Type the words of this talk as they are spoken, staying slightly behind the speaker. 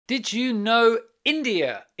Did you know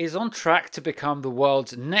India is on track to become the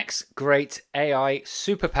world's next great AI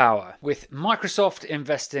superpower, with Microsoft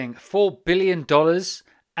investing $4 billion,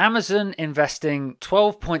 Amazon investing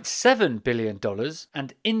 $12.7 billion,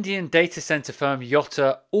 and Indian data center firm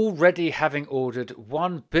Yotta already having ordered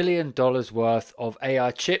 $1 billion worth of AI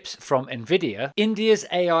chips from Nvidia? India's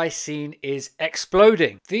AI scene is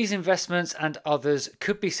exploding. These investments and others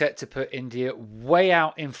could be set to put India way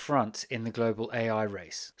out in front in the global AI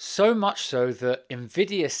race. So much so that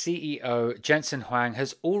Nvidia CEO Jensen Huang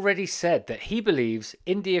has already said that he believes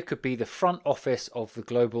India could be the front office of the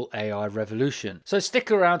global AI revolution. So stick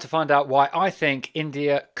around to find out why I think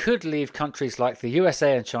India could leave countries like the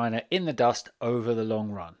USA and China in the dust over the long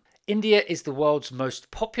run. India is the world's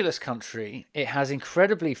most populous country. It has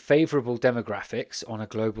incredibly favourable demographics on a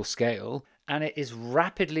global scale, and it is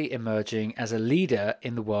rapidly emerging as a leader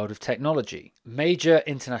in the world of technology. Major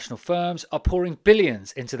international firms are pouring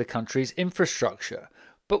billions into the country's infrastructure.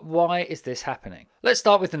 But why is this happening? Let's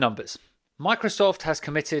start with the numbers. Microsoft has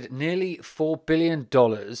committed nearly $4 billion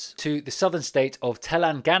to the southern state of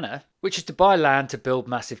Telangana, which is to buy land to build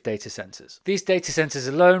massive data centers. These data centers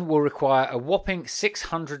alone will require a whopping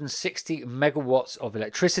 660 megawatts of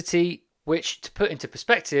electricity, which, to put into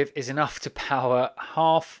perspective, is enough to power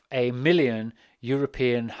 500,000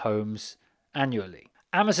 European homes annually.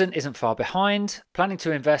 Amazon isn't far behind, planning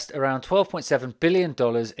to invest around $12.7 billion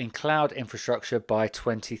in cloud infrastructure by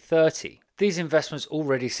 2030. These investments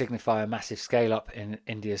already signify a massive scale up in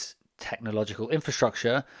India's technological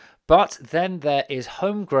infrastructure, but then there is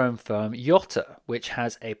homegrown firm Yotta, which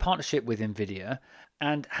has a partnership with Nvidia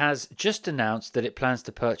and has just announced that it plans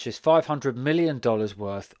to purchase $500 million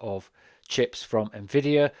worth of chips from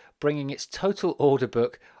Nvidia, bringing its total order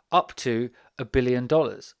book up to $1 billion.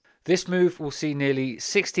 This move will see nearly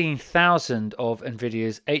 16,000 of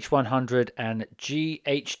Nvidia's H100 and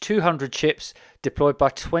GH200 chips deployed by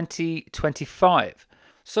 2025.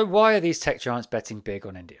 So why are these tech giants betting big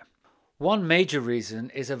on India? One major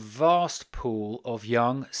reason is a vast pool of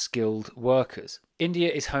young, skilled workers.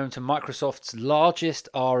 India is home to Microsoft's largest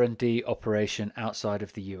R&D operation outside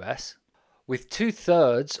of the US, with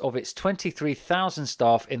 2/3 of its 23,000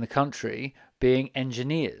 staff in the country being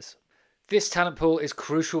engineers. This talent pool is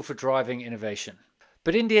crucial for driving innovation.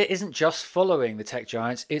 But India isn't just following the tech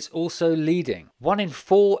giants, it's also leading. 1 in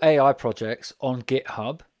 4 AI projects on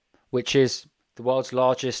GitHub, which is the world's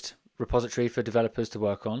largest repository for developers to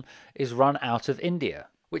work on, is run out of India,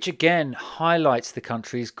 which again highlights the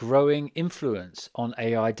country's growing influence on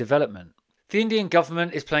AI development. The Indian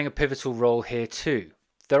government is playing a pivotal role here too.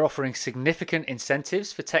 They're offering significant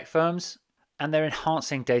incentives for tech firms, and they're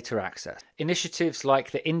enhancing data access. Initiatives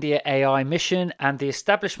like the India AI Mission and the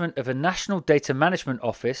establishment of a National Data Management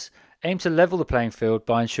Office aim to level the playing field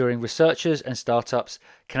by ensuring researchers and startups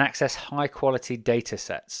can access high-quality data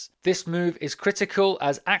sets. This move is critical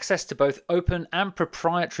as access to both open and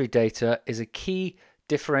proprietary data is a key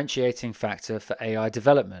differentiating factor for AI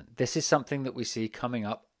development. This is something that we see coming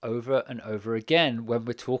up over and over again when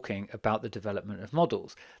we're talking about the development of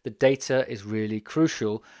models. The data is really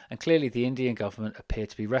crucial, and clearly the Indian government appear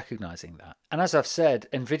to be recognizing that. And as I've said,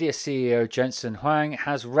 Nvidia CEO Jensen Huang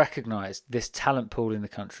has recognized this talent pool in the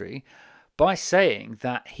country by saying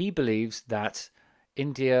that he believes that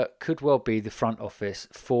India could well be the front office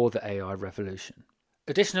for the AI revolution.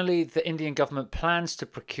 Additionally, the Indian government plans to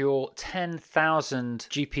procure 10,000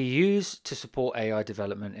 GPUs to support AI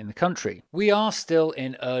development in the country. We are still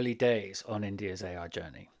in early days on India's AI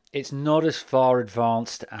journey. It's not as far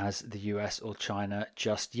advanced as the US or China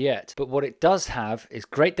just yet, but what it does have is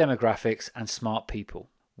great demographics and smart people.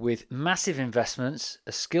 With massive investments,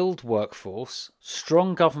 a skilled workforce,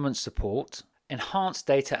 strong government support, enhanced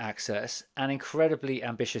data access, and incredibly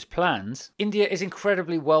ambitious plans, India is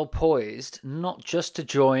incredibly well poised not just to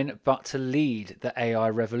join but to lead the AI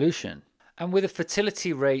revolution. And with a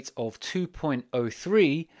fertility rate of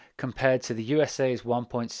 2.03 compared to the USA's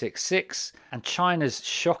 1.66 and China's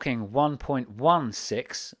shocking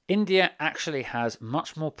 1.16, India actually has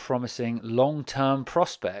much more promising long-term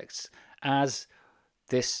prospects as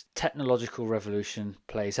this technological revolution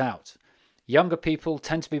plays out. Younger people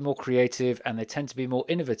tend to be more creative and they tend to be more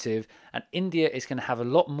innovative, and India is going to have a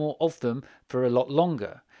lot more of them for a lot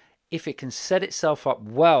longer. If it can set itself up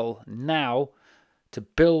well now to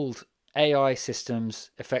build AI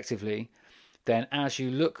systems effectively, then as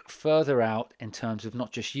you look further out in terms of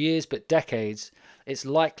not just years but decades, it's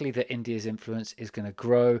likely that India's influence is going to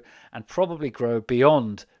grow and probably grow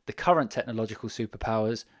beyond the current technological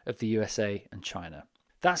superpowers of the USA and China.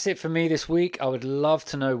 That's it for me this week. I would love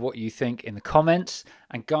to know what you think in the comments.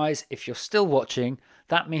 And guys, if you're still watching,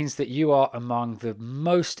 that means that you are among the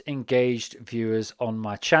most engaged viewers on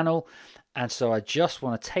my channel. And so I just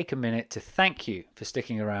want to take a minute to thank you for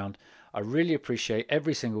sticking around. I really appreciate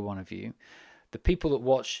every single one of you. The people that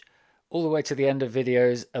watch all the way to the end of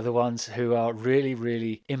videos are the ones who are really,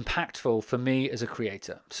 really impactful for me as a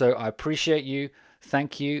creator. So I appreciate you.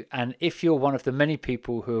 Thank you. And if you're one of the many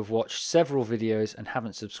people who have watched several videos and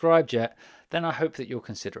haven't subscribed yet, then I hope that you'll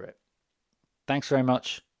consider it. Thanks very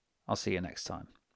much. I'll see you next time.